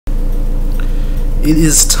It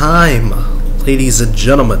is time, ladies and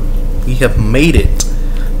gentlemen. We have made it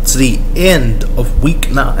to the end of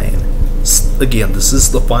week 9. Again, this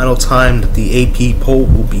is the final time that the AP poll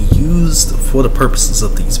will be used for the purposes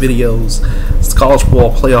of these videos. The college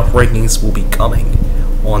football playoff rankings will be coming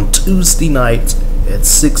on Tuesday night at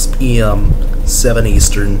 6 p.m. 7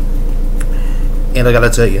 Eastern. And I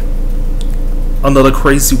gotta tell you, another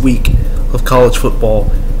crazy week of college football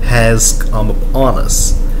has come upon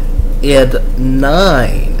us. And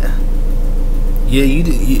 9.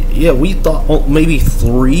 Yeah, we thought maybe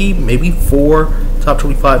 3, maybe 4 top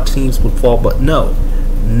 25 teams would fall, but no,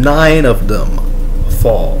 9 of them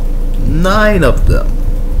fall. 9 of them.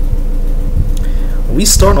 We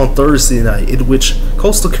start on Thursday night, in which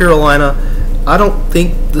Coastal Carolina, I don't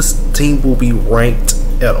think this team will be ranked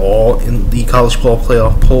at all in the college football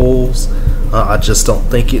playoff polls. I just don't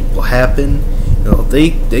think it will happen. You know,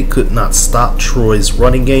 they could not stop Troy's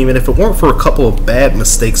running game, and if it weren't for a couple of bad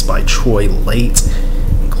mistakes by Troy late,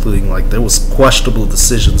 including like there was questionable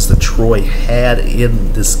decisions that Troy had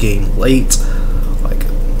in this game late, like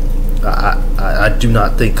I do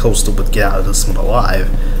not think Coastal would get out of this one alive.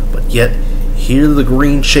 But yet here the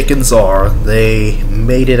Green Chickens are. They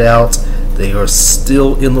made it out. They are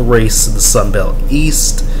still in the race in the Sun Belt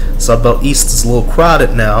East. Sun Belt East is a little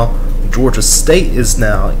crowded now. Georgia State is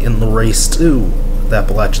now in the race too, with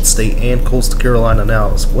Appalachian State and Coastal Carolina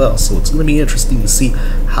now as well. So it's going to be interesting to see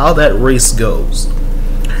how that race goes.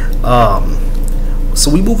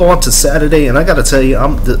 So we move on to Saturday, and I got to tell you,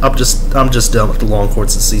 I'm just done with the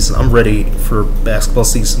Longhorns this season. I'm ready for basketball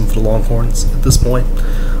season for the Longhorns at this point.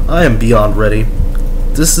 I am beyond ready.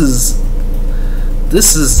 This is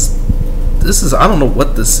I don't know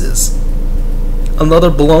what this is. Another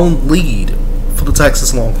blown lead for the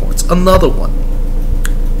Texas Longhorns. Another one.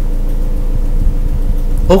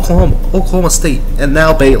 Oklahoma State, and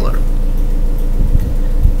now Baylor.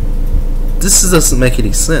 This doesn't make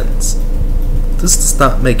any sense. This does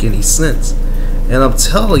not make any sense. And I'm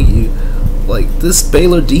telling you, like, this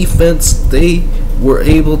Baylor defense, they were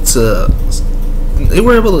able to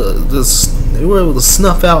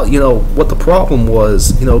snuff out, you know, what the problem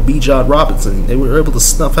was. You know, Bijan Robinson. They were able to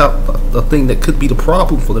snuff out the thing that could be the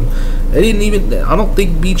problem for them. I don't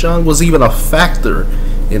think Bijan was even a factor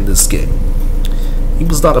in this game. He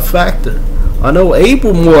was not a factor. I know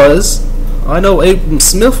Abram was. I know Abram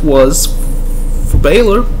Smith was for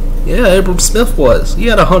Baylor. Yeah, Abram Smith was. He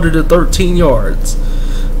had 113 yards.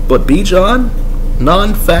 But Bijan,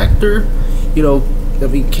 non-factor. You know, I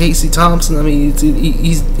mean, Casey Thompson, I mean,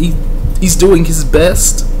 he's doing his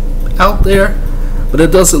best out there, but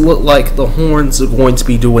it doesn't look like the Horns are going to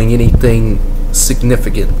be doing anything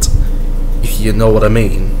significant, if you know what I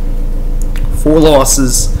mean. 4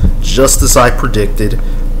 losses, just as I predicted.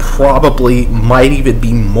 Probably might even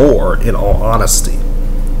be more, in all honesty.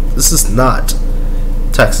 This is not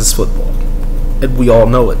Texas football, and we all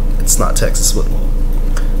know it. It's not Texas football.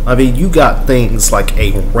 I mean, you got things like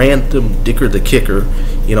a random Dicker the Kicker,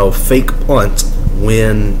 you know, fake punt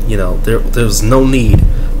when, you know, there's no need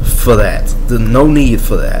for that. There's no need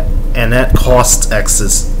for that. And that cost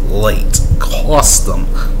Texas late. Cost them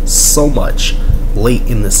so much late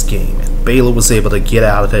in this game. And Baylor was able to get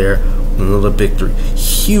out of there with another victory.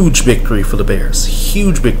 Huge victory for the Bears.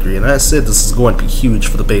 Huge victory. And I said this is going to be huge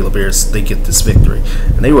for the Baylor Bears if they get this victory.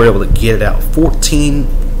 And they were able to get it out.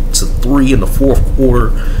 14-3 in the fourth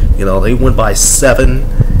quarter. You know, they went by 7,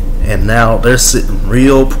 and now they're sitting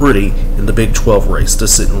real pretty in the Big 12 race. They're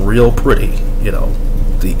sitting real pretty. You know,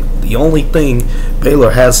 the only thing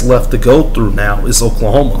Baylor has left to go through now is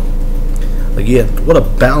Oklahoma. Again, what a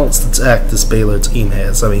balanced attack this Baylor team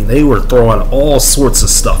has. I mean, they were throwing all sorts of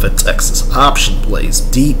stuff at Texas. Option plays,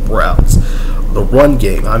 deep routes, the run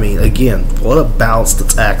game. I mean, again, what a balanced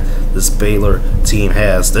attack this Baylor team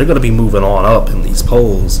has. They're going to be moving on up in these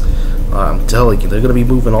polls. I'm telling you, they're going to be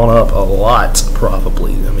moving on up a lot,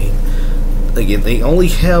 probably. I mean, again, they only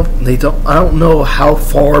have, I don't know how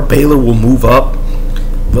far Baylor will move up,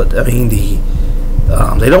 but I mean,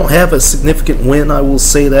 they don't have a significant win, I will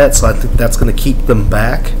say that, so I think that's going to keep them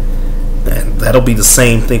back. And that'll be the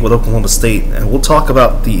same thing with Oklahoma State. And we'll talk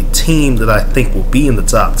about the team that I think will be in the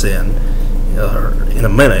top 10 in a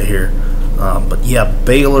minute here. But yeah,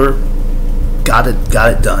 Baylor got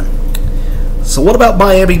it done. So what about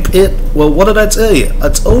Miami Pitt? Well, what did I tell you? I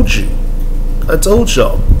told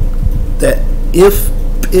y'all that if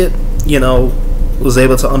Pitt, you know, was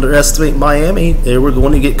able to underestimate Miami, they were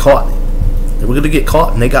going to get caught. They were going to get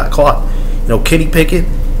caught, and they got caught. You know, Kenny Pickett,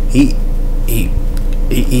 he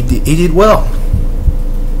did well,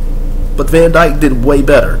 but Van Dyke did way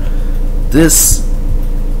better. This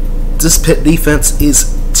Pitt defense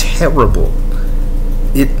is terrible.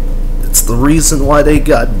 It's the reason why they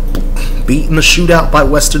got beaten the shootout by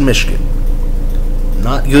Western Michigan.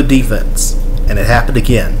 Not good defense, and it happened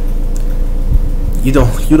again. You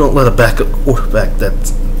don't let a backup quarterback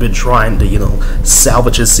that's been trying to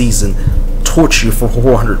salvage his season torch you for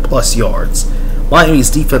 400 plus yards. Miami's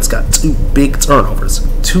defense got 2 big turnovers,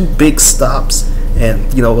 2 big stops,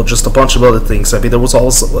 and just a bunch of other things. I mean, there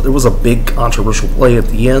was a big controversial play at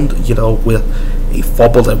the end, with a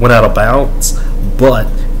fumble that went out of bounds. But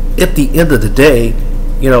at the end of the day,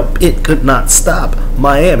 it could not stop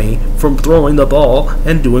Miami from throwing the ball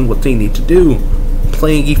and doing what they need to do,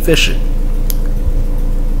 playing efficient.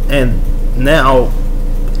 And now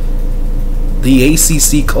the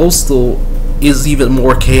ACC Coastal is even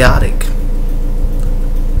more chaotic.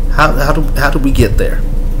 How did we get there?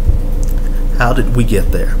 How did we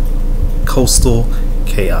get there? Coastal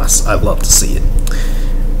chaos. I love to see it.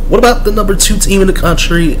 What about the number 2 team in the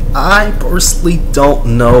country? I personally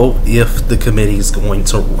don't know if the committee is going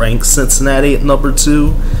to rank Cincinnati at number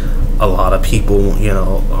 2. A lot of people,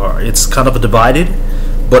 it's kind of a divided.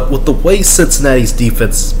 But with the way Cincinnati's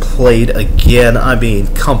defense played again, I mean,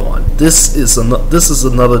 come on. This is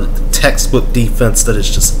another textbook defense that is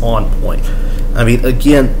just on point. I mean,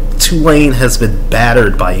 again, Tulane has been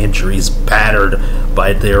battered by injuries, battered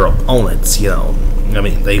by their opponents. I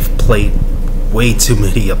mean, they've played way too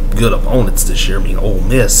many good opponents this year. I mean, Ole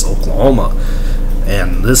Miss, Oklahoma,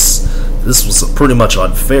 and this was pretty much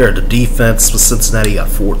unfair. The defense for Cincinnati got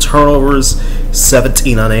 4 turnovers,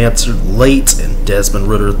 17 unanswered late, and Desmond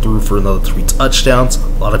Ridder threw for another 3 touchdowns. A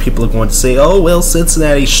lot of people are going to say, oh, well,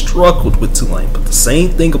 Cincinnati struggled with Tulane, but the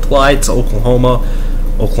same thing applied to Oklahoma.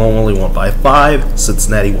 Oklahoma only won by 5,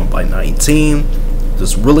 Cincinnati won by 19.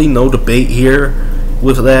 There's really no debate here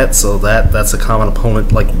with that, so that's a common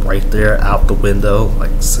opponent, like right there out the window,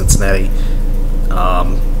 like Cincinnati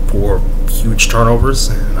for huge turnovers.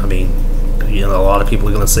 And I mean, a lot of people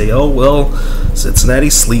are going to say, oh, well, Cincinnati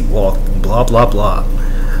sleepwalked, blah, blah, blah.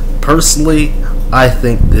 Personally, I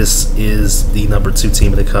think this is the number 2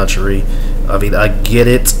 team in the country. I mean, I get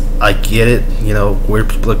it, where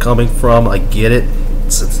people are coming from, I get it.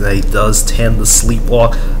 Cincinnati does tend to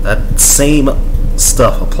sleepwalk. That same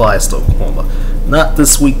stuff applies to Oklahoma. Not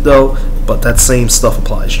this week, though, but that same stuff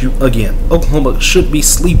applies. Again, Oklahoma should be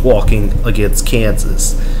sleepwalking against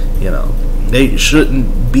Kansas. They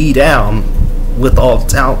shouldn't be down with all the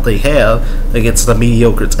talent they have against a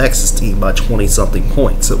mediocre Texas team by 20-something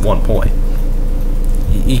points at one point.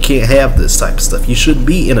 You can't have this type of stuff. You shouldn't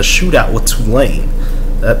be in a shootout with Tulane.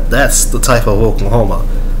 That's the type of Oklahoma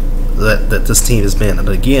that this team has been. And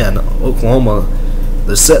again, Oklahoma,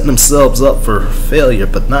 they're setting themselves up for failure,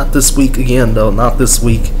 but not this week again, though. Not this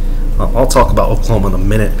week. I'll talk about Oklahoma in a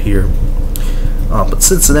minute here. But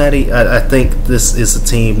Cincinnati, I think this is a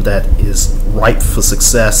team that is ripe for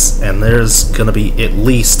success, and there's going to be at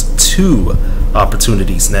least 2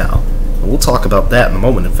 opportunities now. And we'll talk about that in a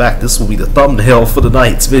moment. In fact, this will be the thumbnail for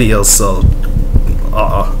tonight's video, so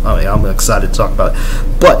I'm excited to talk about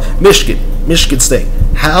it. But Michigan State,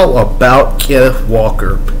 how about Kenneth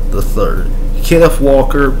Walker III? Kenneth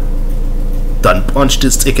Walker done punched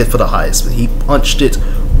his ticket for the Heisman. He punched it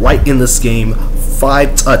right in this game.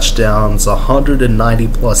 5 touchdowns, 190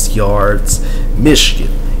 plus yards.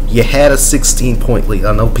 Michigan, you had a 16-point lead.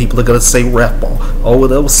 I know people are going to say ref ball. Oh,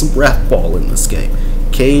 there was some ref ball in this game.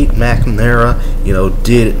 Cade McNamara,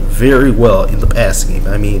 did very well in the passing game.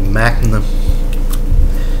 I mean,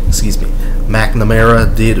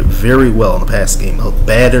 McNamara did very well in the passing game. A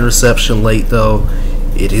bad interception late, though.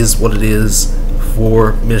 It is what it is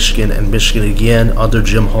for Michigan, and Michigan again under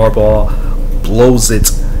Jim Harbaugh blows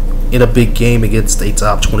it in a big game against a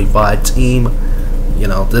top 25 team.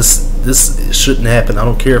 This shouldn't happen. I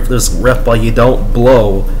don't care if there's a ref ball. You don't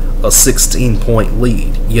blow a 16-point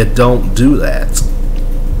lead. You don't do that.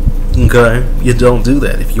 Okay? You don't do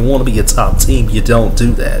that. If you want to be a top team, you don't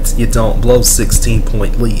do that. You don't blow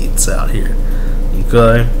 16-point leads out here.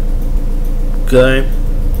 Okay?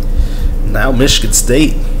 Now Michigan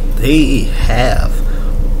State, they have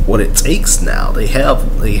what it takes now. They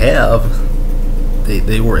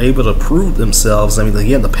were able to prove themselves. I mean,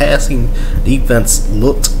 again, the passing defense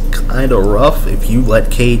looked kind of rough. If you let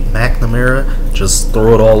Cade McNamara just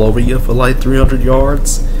throw it all over you for like 300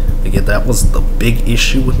 yards, again, that was the big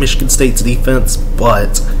issue with Michigan State's defense.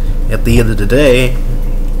 But at the end of the day,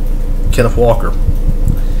 Kenneth Walker,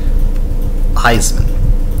 Heisman,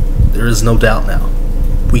 there is no doubt now.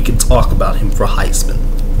 We can talk about him for Heisman.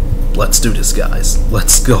 Let's do this, guys.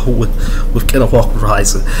 Let's go with Kenneth Walker for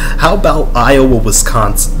Heisman. How about Iowa,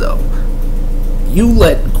 Wisconsin, though? You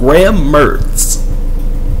let Graham Mertz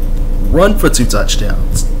run for 2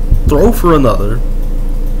 touchdowns, throw for another,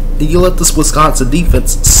 and you let this Wisconsin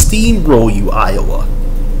defense steamroll you, Iowa.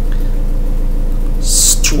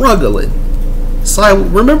 Struggling. So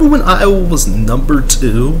remember when Iowa was number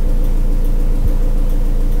 2?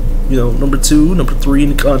 You know, number 2, number 3 in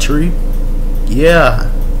the country? Yeah.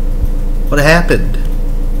 What happened?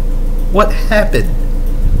 What happened?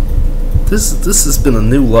 This has been a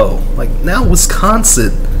new low. Like, now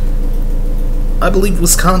Wisconsin, I believe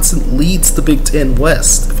Wisconsin leads the Big Ten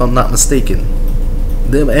West, if I'm not mistaken.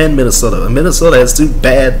 Them and Minnesota. And Minnesota has 2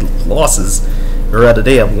 bad losses. Or rather,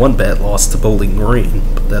 they have 1 bad loss to Bowling Green.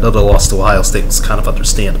 But that other loss to Ohio State was kind of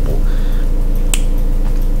understandable.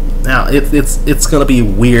 Now, it's going to be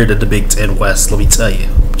weird in the Big Ten West, let me tell you.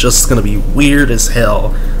 Just going to be weird as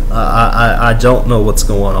hell. I don't know what's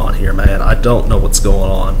going on here, man. I don't know what's going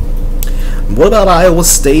on. What about Iowa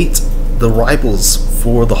State, the rivals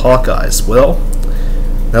for the Hawkeyes? Well,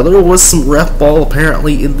 now there was some ref ball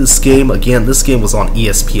apparently in this game. Again, this game was on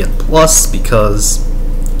ESPN Plus because,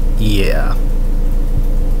 yeah,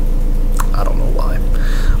 I don't know why.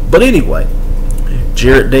 But anyway,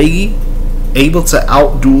 Jarret Doege able to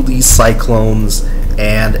outduel these Cyclones,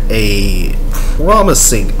 and a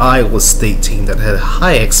promising Iowa State team that had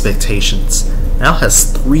high expectations now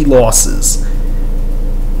has 3 losses.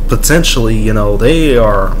 Potentially, you know, they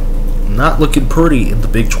are not looking pretty in the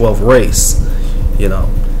Big 12 race. You know,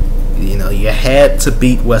 you had to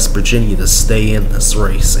beat West Virginia to stay in this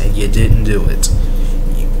race, and you didn't do it.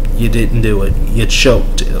 You didn't do it. You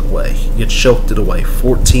choked it away. You choked it away.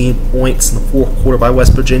 14 points in the 4th quarter by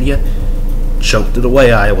West Virginia. Choked it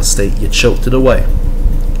away, Iowa State. You choked it away.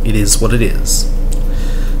 It is what it is.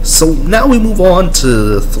 So now we move on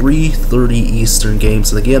to 3:30 Eastern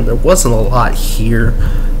games. And again, there wasn't a lot here,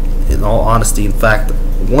 in all honesty. In fact,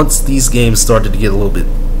 once these games started to get a little bit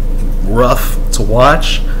rough to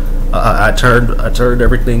watch, I turned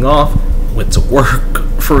everything off. Went to work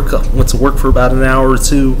for about an hour or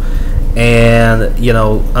 2, and you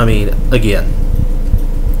know, I mean, again,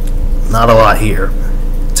 not a lot here.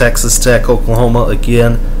 Texas Tech, Oklahoma,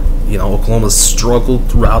 again, you know, Oklahoma struggled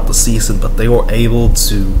throughout the season, but they were able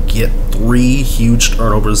to get 3 huge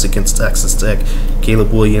turnovers against Texas Tech.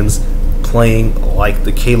 Caleb Williams playing like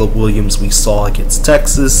the Caleb Williams we saw against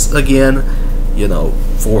Texas again. You know,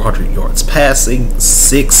 400 yards passing,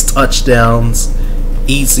 6 touchdowns,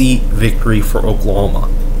 easy victory for Oklahoma.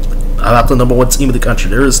 About the number 1 team in the country,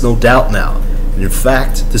 there is no doubt now. And in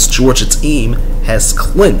fact, this Georgia team has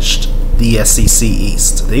clinched the SEC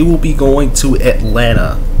East. They will be going to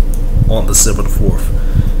Atlanta on December the 4th.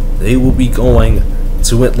 They will be going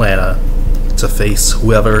to Atlanta to face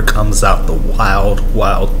whoever comes out the wild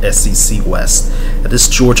SEC West. And this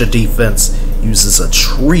Georgia defense uses a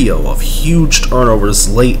trio of huge turnovers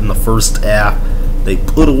late in the first half. They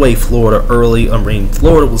put away Florida early. I mean,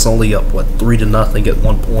 Florida was only up, what, 3-0 at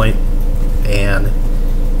one point, and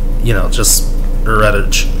you know, Georgia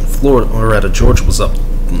was up,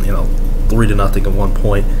 you know, 3-0 at one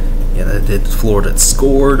point, and Florida had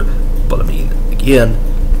scored. But I mean, again,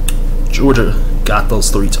 Georgia got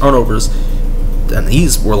those 3 turnovers, and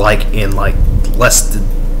these were like in like less than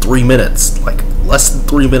 3 minutes. Like less than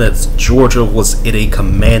 3 minutes, Georgia was in a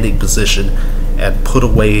commanding position and put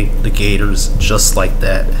away the Gators just like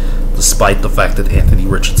that, despite the fact that Anthony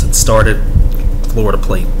Richardson started. Florida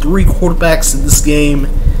played 3 quarterbacks in this game,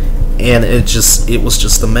 and it was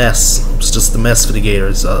just a mess. It was just a mess for the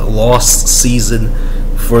Gators. A lost season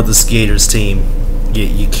for this Gators team.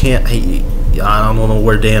 You can't. I don't know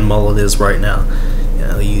where Dan Mullen is right now. You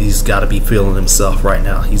know, he's got to be feeling himself right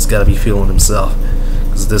now. He's got to be feeling himself,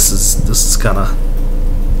 because this is kind of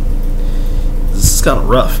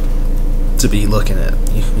rough to be looking at.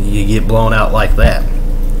 You get blown out like that.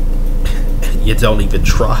 You don't even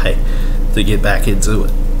try to get back into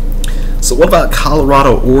it. So what about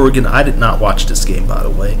Colorado, Oregon? I did not watch this game, by the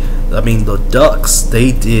way. I mean, the Ducks,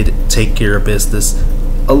 they did take care of business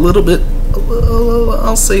a little bit.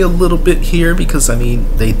 I'll say a little bit here, because I mean,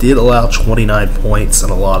 they did allow 29 points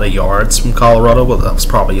and a lot of yards from Colorado, but that was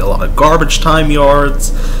probably a lot of garbage time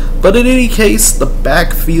yards. But in any case, the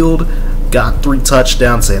backfield got 3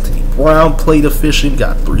 touchdowns. Anthony Brown played efficient,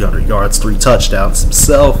 got 300 yards, 3 touchdowns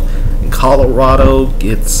himself. And Colorado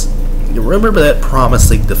gets, you remember that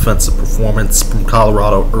promising defensive performance from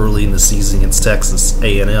Colorado early in the season against Texas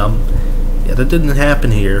A&M? Yeah, that didn't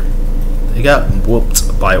happen here. They got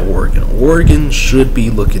whooped by Oregon. Oregon should be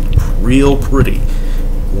looking real pretty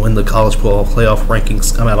when the college football playoff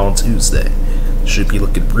rankings come out on Tuesday. Should be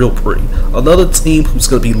looking real pretty. Another team who's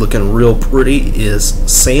going to be looking real pretty is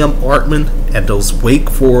Sam Hartman and those Wake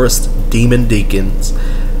Forest Demon Deacons.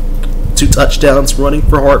 2 touchdowns running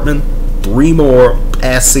for Hartman, 3 more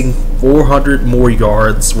passing, 400 more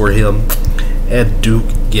yards for him, and Duke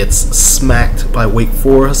gets smacked by Wake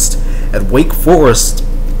Forest. And Wake Forest,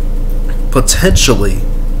 potentially,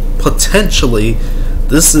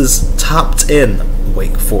 this is top 10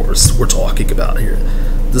 Wake Forest we're talking about here.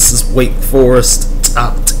 This is Wake Forest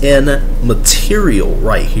top 10 material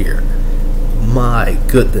right here. My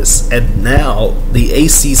goodness. And now the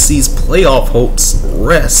ACC's playoff hopes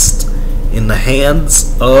rest in the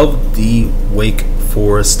hands of the Wake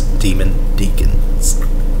Forest Demon Deacons.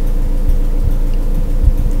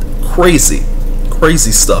 Crazy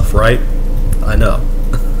stuff, right? I know.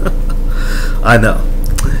 I know.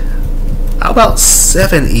 How about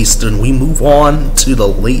 7 Eastern? We move on to the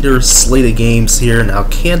later slate of games here. Now,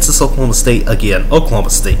 Kansas, Oklahoma State. Again, Oklahoma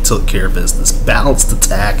State took care of business. Balanced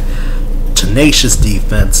attack. Tenacious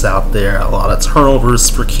defense out there. A lot of turnovers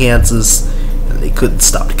for Kansas. And they couldn't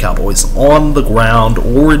stop the Cowboys on the ground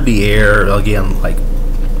or in the air. Again, like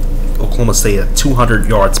Oklahoma State had 200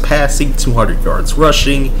 yards passing, 200 yards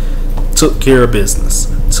rushing. Took care of business.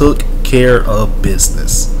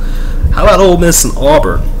 How about Ole Miss and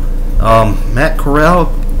Auburn? Matt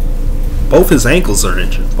Corral, both his ankles are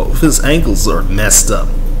injured. Both his ankles are messed up.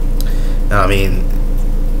 I mean,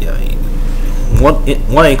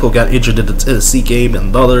 one ankle got injured in the Tennessee game,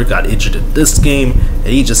 and the other got injured in this game, and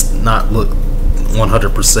he just not looked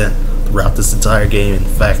 100% throughout this entire game. In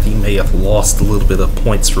fact, he may have lost a little bit of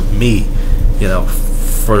points for me,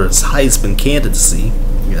 for his Heisman candidacy.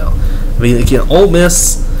 I mean, again, Ole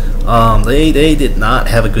Miss, they did not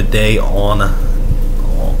have a good day on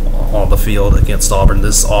the field against Auburn.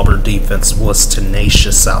 This Auburn defense was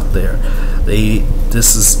tenacious out there.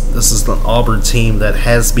 This is an Auburn team that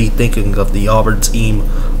has me thinking of the Auburn team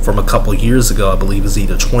from a couple years ago. I believe it was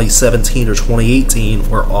either 2017 or 2018,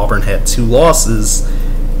 where Auburn had 2 losses,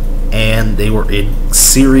 and they were in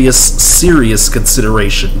serious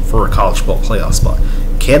consideration for a college football playoff spot.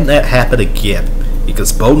 Can that happen again?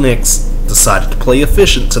 Because Bo Nix decided to play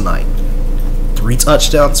efficient tonight. 3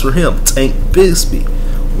 touchdowns for him. Tank Bigsby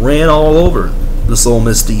ran all over this Ole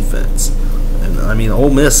Miss defense. And I mean,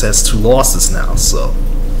 Ole Miss has 2 losses now, so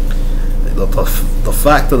the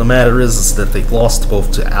fact of the matter is that they've lost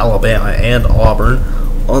both to Alabama and Auburn.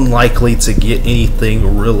 Unlikely to get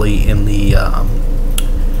anything really in the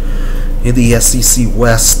SEC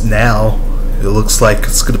West now. It looks like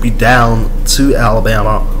it's going to be down to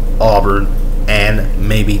Alabama, Auburn, and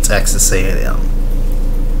maybe Texas A&M.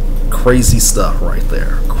 Crazy stuff right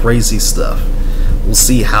there. Crazy stuff. We'll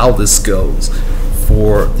see how this goes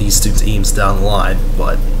for these 2 teams down the line,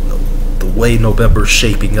 but the way November's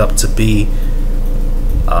shaping up to be,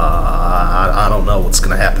 I don't know what's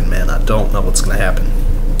going to happen, man. I don't know what's going to happen.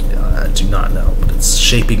 I do not know, but it's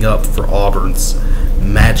shaping up for Auburn's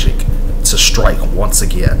magic to strike once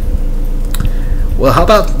again. Well, how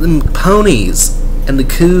about the Ponies and the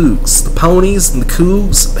Cougs? The Ponies and the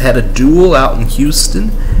Cougs had a duel out in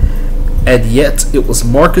Houston, and yet it was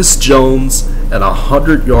Marcus Jones and a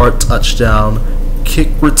 100-yard touchdown kick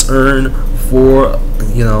return for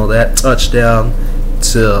that touchdown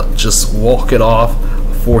to just walk it off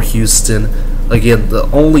for Houston. Again, the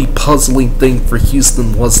only puzzling thing for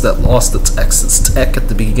Houston was that loss to Texas Tech at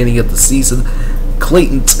the beginning of the season.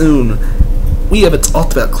 Clayton Tune, we haven't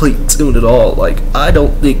talked about Clayton Tune at all. Like, I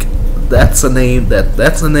don't think that's a name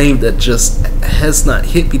that just has not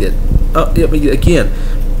hit me. That I mean, again,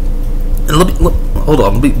 and hold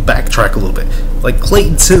on, let me backtrack a little bit. Like,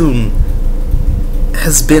 Clayton Tune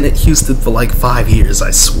has been at Houston for like 5 years,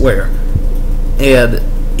 I swear, and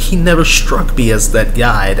he never struck me as that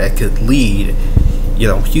guy that could lead,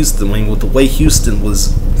 Houston. I mean, with the way Houston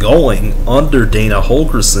was going under Dana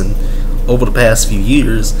Holgorsen over the past few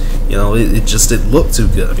years, it looked too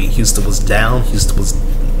good. I mean, Houston was down. Houston was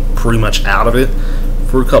pretty much out of it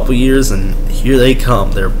for a couple years, and here they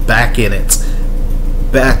come. They're back in it.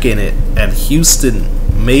 And Houston,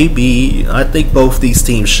 maybe, I think both these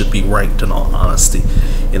teams should be ranked, in all honesty.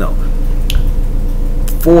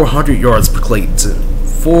 400 yards per Clayton Tune.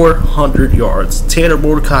 400 yards. Tanner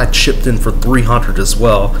Mordecai chipped in for 300 as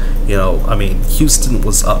well. I mean, Houston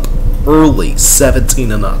was up early,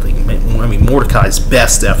 17-0. I mean, Mordecai's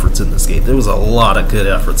best efforts in this game. There was a lot of good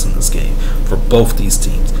efforts in this game for both these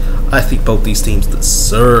teams. I think both these teams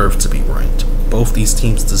deserve to be ranked. Both these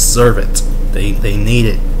teams deserve it. They need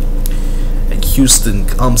it. And Houston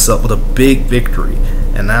comes up with a big victory.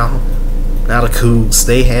 And now the Cougs,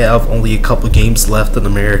 they have only a couple games left in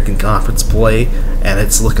American Conference play, and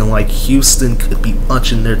it's looking like Houston could be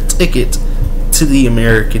punching their ticket to the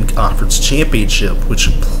American Conference Championship, which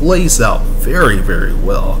plays out very, very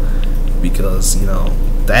well, because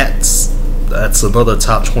that's that's another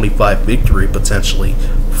top 25 victory potentially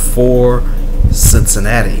for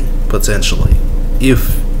Cincinnati, potentially,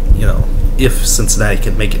 if Cincinnati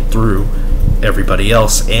can make it through everybody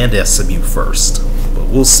else and SMU first. But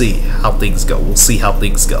we'll see how things go.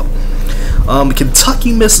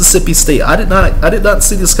 Kentucky, Mississippi State. I did not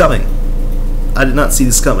see this coming.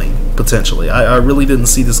 Potentially, I really didn't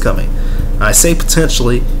see this coming. I say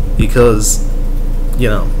potentially because,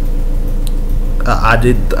 I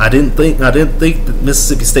didn't think that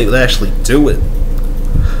Mississippi State would actually do it,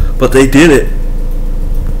 but they did it.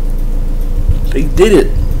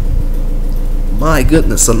 My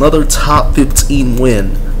goodness, another top 15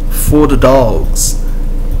 win for the Dogs.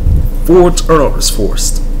 4 turnovers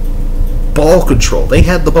forced. Ball control. They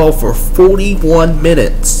had the ball for 41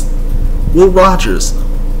 minutes. Will Rogers,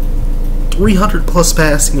 300 plus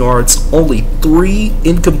passing yards, only 3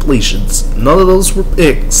 incompletions. None of those were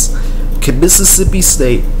picks. Mississippi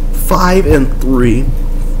State 5-3,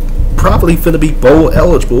 probably finna be bowl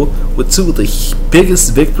eligible with 2 of the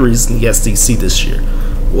biggest victories in the SEC this year.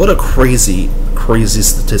 What a crazy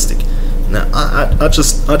statistic. Now I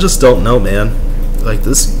just don't know, man. Like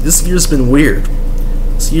this year's been weird.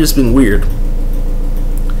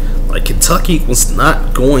 Like, Kentucky was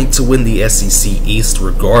not going to win the SEC East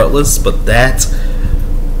regardless, but that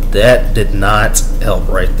did not help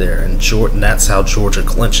right there. And that's how Georgia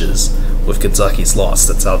clinches with Kentucky's loss.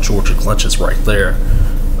 That's how Georgia clinches right there.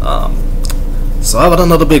 So how about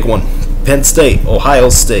another big one? Penn State, Ohio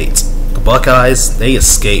State. The Buckeyes, they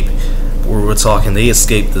escape. They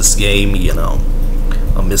escaped this game,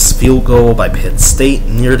 a missed field goal by Penn State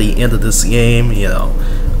near the end of this game.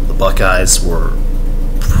 The Buckeyes were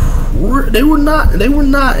not,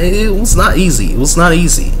 it was not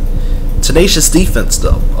easy. Tenacious defense,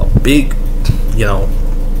 though. A big,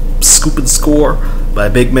 scoop and score by a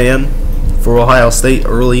big man for Ohio State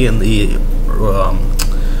early in the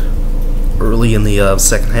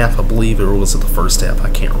second half, I believe, or was it the first half? I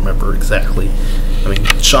can't remember exactly. I mean,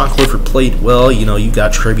 Sean Clifford played well. You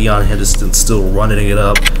got Trevion Henderson still running it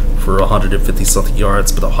up for 150-something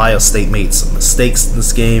yards, but Ohio State made some mistakes in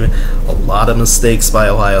this game. A lot of mistakes by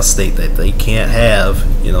Ohio State that they can't have,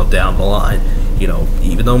 down the line.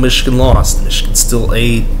 Even though Michigan lost, Michigan's still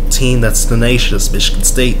a team that's tenacious. Michigan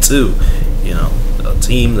State, too. A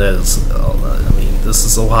team that is, this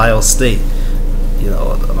is Ohio State.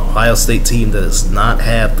 An Ohio State team that has not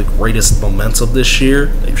had the greatest momentum this year.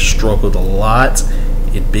 They've struggled a lot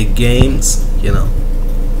in big games.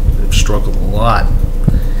 They've struggled a lot.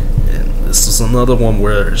 And this was another one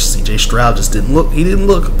where C.J. Stroud just didn't look. He didn't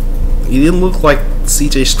look like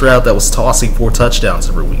C.J. Stroud that was tossing 4 touchdowns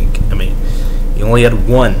every week. I mean, he only had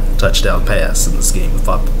 1 touchdown pass in this game, if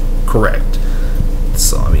I'm correct.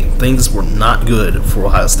 So, things were not good for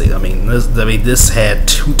Ohio State. This had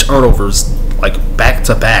 2 turnovers, like,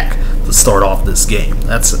 back-to-back to start off this game.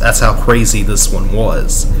 That's how crazy this one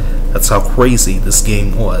was. That's how crazy this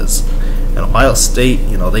game was. And Ohio State,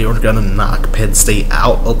 they were going to knock Penn State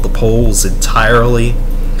out of the polls entirely.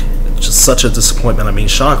 It's just such a disappointment.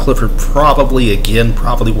 Sean Clifford probably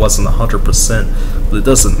wasn't 100%, but it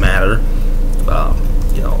doesn't matter.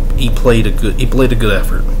 He played a good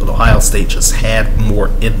effort, but Ohio State just had more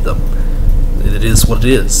in them. It is what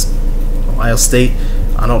it is. Ohio State,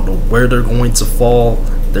 I don't know where they're going to fall.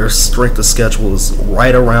 Their strength of schedule is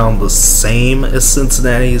right around the same as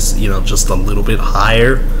Cincinnati's, just a little bit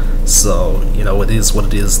higher. So, it is what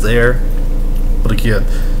it is there. But again,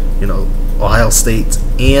 Ohio State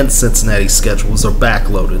and Cincinnati's schedules are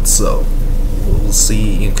backloaded, so we'll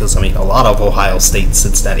see, because a lot of Ohio State and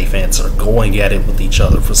Cincinnati fans are going at it with each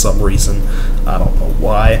other for some reason. I don't know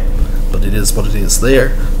why, but it is what it is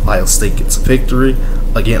there. Ohio State gets a victory.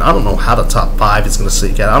 Again, I don't know how the top 5 is going to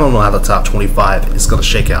shake out. I don't know how the top 25 is going to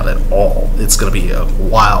shake out at all. It's going to be a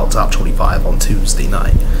wild top 25 on Tuesday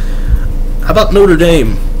night. How about Notre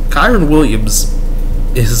Dame? Kyron Williams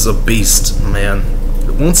is a beast, man.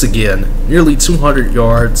 Once again, nearly 200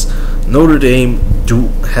 yards. Notre Dame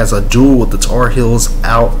has a duel with the Tar Heels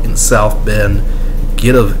out in South Bend.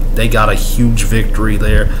 They got a huge victory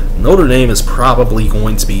there. Notre Dame is probably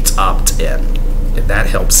going to be top 10, and that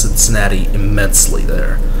helps Cincinnati immensely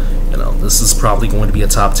there. This is probably going to be a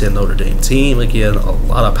top 10 Notre Dame team. Again, a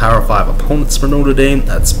lot of Power 5 opponents for Notre Dame.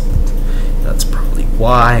 That's probably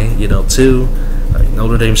why, too.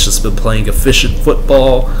 Notre Dame's just been playing efficient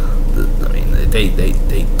football.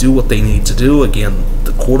 They do what they need to do. Again,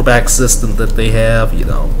 the quarterback system that they have,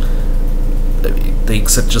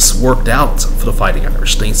 things have just worked out for the Fighting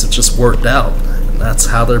Irish. Things have just worked out, and that's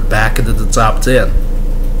how they're back into the top 10.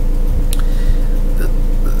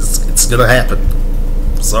 It's gonna happen.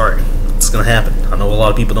 Sorry, it's going to happen. I know a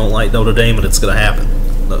lot of people don't like Notre Dame, but it's going to happen.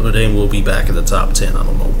 Notre Dame will be back in the top 10. I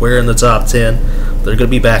don't know where in the top 10. They're going to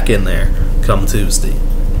be back in there come Tuesday.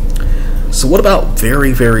 So what about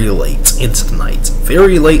very, very late into the night?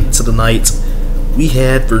 Very late into the night, we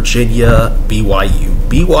had Virginia, BYU.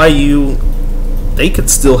 BYU, they could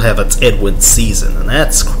still have a 10-win season, and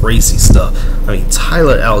that's crazy stuff. I mean,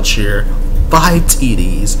 Tyler Algier, 5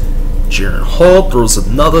 TDs. Jaron Hall throws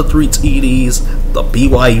another 3 TDs. The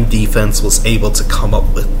BYU defense was able to come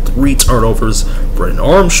up with 3 turnovers. Brennan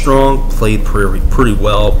Armstrong played pretty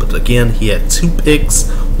well, but again, he had 2 picks.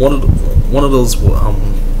 One of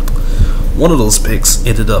those picks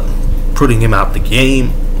ended up putting him out the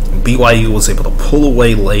game. BYU was able to pull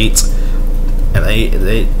away late, and I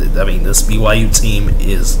mean, this BYU team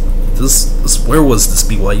is where was this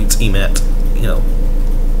BYU team at? You know,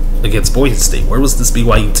 against Boise State. Where was this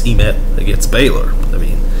BYU team at against Baylor? I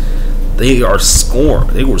mean, they were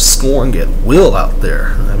scoring at will out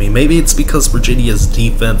there. I mean, maybe it's because Virginia's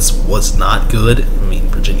defense was not good. I mean,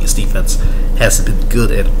 Virginia's defense hasn't been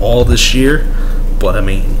good at all this year, but I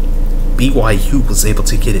mean, BYU was able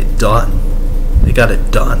to get it done. They got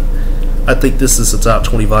it done. I think this is a top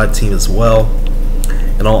 25 team as well,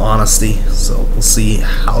 in all honesty. So we'll see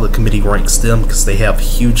how the committee ranks them, because they have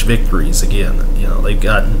huge victories again. You know, they've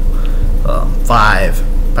gotten 5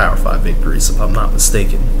 Power 5 victories, if I'm not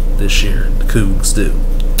mistaken, this year. The Cougs do.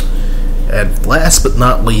 And last but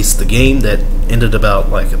not least, the game that ended about,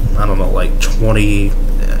 like, I don't know, like 30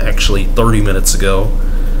 minutes ago,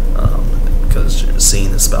 because you're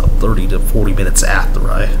seeing this about 30 to 40 minutes after,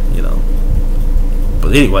 you know.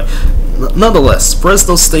 But anyway, nonetheless,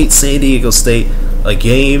 Fresno State, San Diego State, a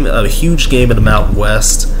huge game in the Mountain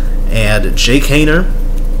West, and Jake Haener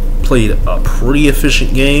played a pretty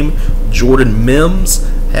efficient game. Jordan Mims,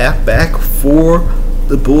 halfback for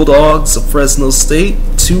the Bulldogs of Fresno State,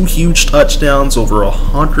 2 huge touchdowns, over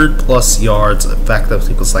 100+ yards. In fact, I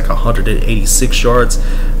think it was like 186 yards.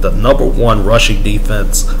 The number 1 rushing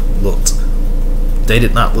defense they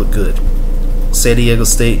did not look good. San Diego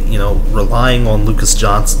State, you know, relying on Lucas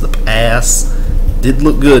Johnson, the pass, did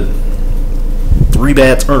look good. 3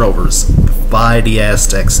 bad turnovers by the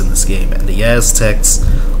Aztecs in this game, and the Aztecs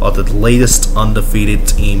are the latest undefeated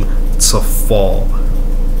team to fall.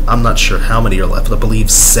 I'm not sure how many are left. I believe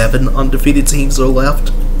 7 undefeated teams are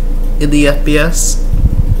left in the FBS,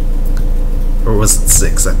 or was it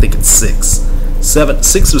 6? I think it's 6.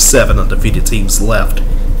 6 or 7 undefeated teams left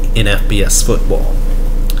in FBS football.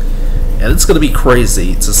 And it's going to be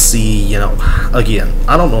crazy to see, you know, again,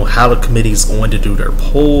 I don't know how the committee's going to do their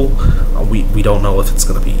poll. We don't know if it's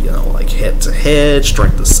going to be, you know, like head-to-head,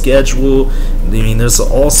 strength of schedule. I mean, there's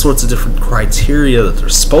all sorts of different criteria that they're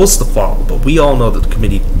supposed to follow, but we all know that the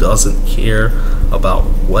committee doesn't care about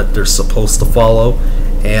what they're supposed to follow.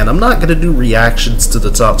 And I'm not going to do reactions to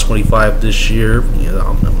the top 25 this year. You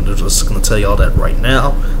know, I'm just going to tell you all that right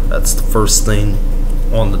now. That's the first thing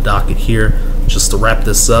on the docket here. Just to wrap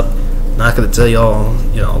this up, not going to tell y'all,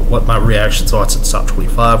 you know, what my reactions are to the top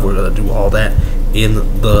 25. We're going to do all that in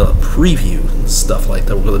the preview and stuff like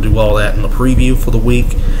that. We're going to do all that in the preview for the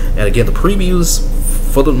week. And again, the previews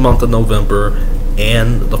for the month of November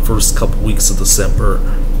and the first couple weeks of December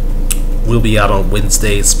will be out on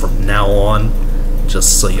Wednesdays from now on.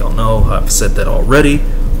 Just so y'all know, I've said that already.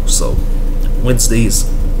 So Wednesdays,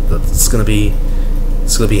 it's going to be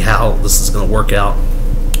how this is going to work out.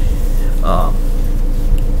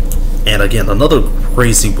 And again, another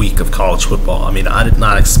crazy week of college football. I mean, I did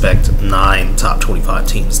not expect 9 top 25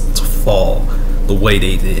 teams to fall the way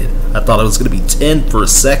they did. I thought it was going to be 10 for a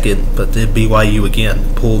second, but then BYU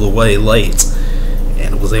again pulled away late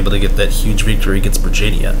and was able to get that huge victory against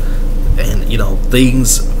Virginia. And, you know,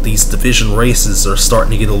 these division races are starting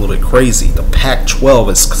to get a little bit crazy. The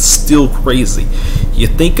Pac-12 is still crazy. You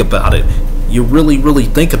think about it, you really, really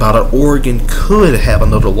think about it, Oregon could have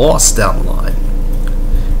another loss down the line.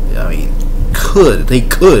 I mean, they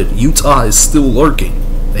could. Utah is still lurking.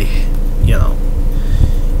 You know,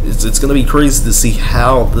 it's going to be crazy to see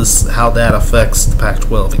how that affects the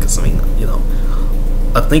Pac-12, because I mean, you know,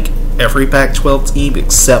 I think every Pac-12 team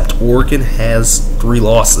except Oregon has 3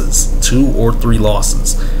 losses, 2 or 3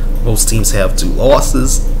 losses. Most teams have 2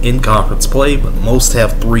 losses in conference play, but most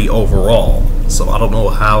have 3 overall. So I don't know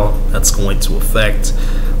how that's going to affect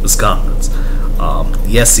this conference.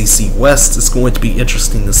 The SEC West is going to be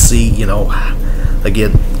interesting to see. You know,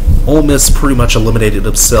 again, Ole Miss pretty much eliminated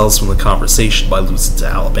themselves from the conversation by losing to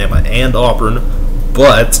Alabama and Auburn,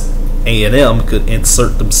 but A&M could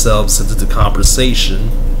insert themselves into the conversation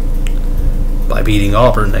by beating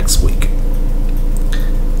Auburn next week.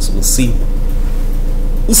 So we'll see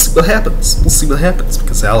what happens. We'll see what happens,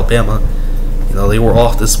 because Alabama You know, they were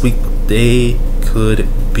off this week, but they could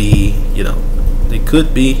be, you know,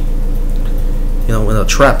 in a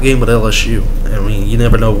trap game with LSU. I mean, you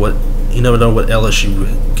never know what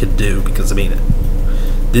LSU could do, because I mean,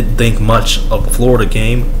 didn't think much of the Florida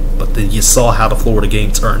game, but then you saw how the Florida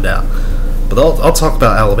game turned out. But I'll talk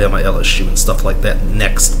about Alabama, LSU, and stuff like that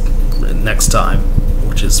next time,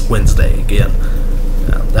 which is Wednesday again.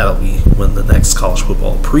 That'll be when the next college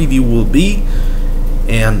football preview will be.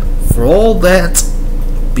 And for all that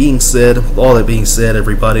being said,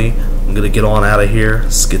 everybody, I'm gonna get on out of here,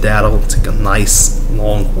 skedaddle, take a nice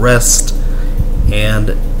long rest,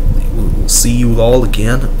 and we'll see you all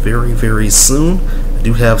again very, very soon. I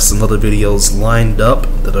do have some other videos lined up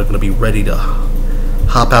that are gonna be ready to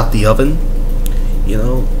hop out the oven, you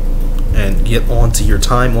know, and get onto your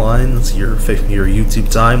timelines, your YouTube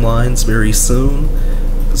timelines very soon,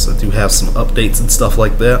 because I do have some updates and stuff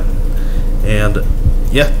like that. And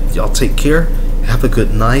yeah, y'all take care, have a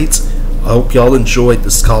good night. I hope y'all enjoyed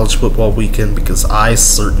this college football weekend, because I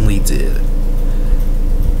certainly did.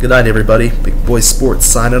 Good night, everybody. Big Boy Sports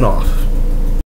signing off.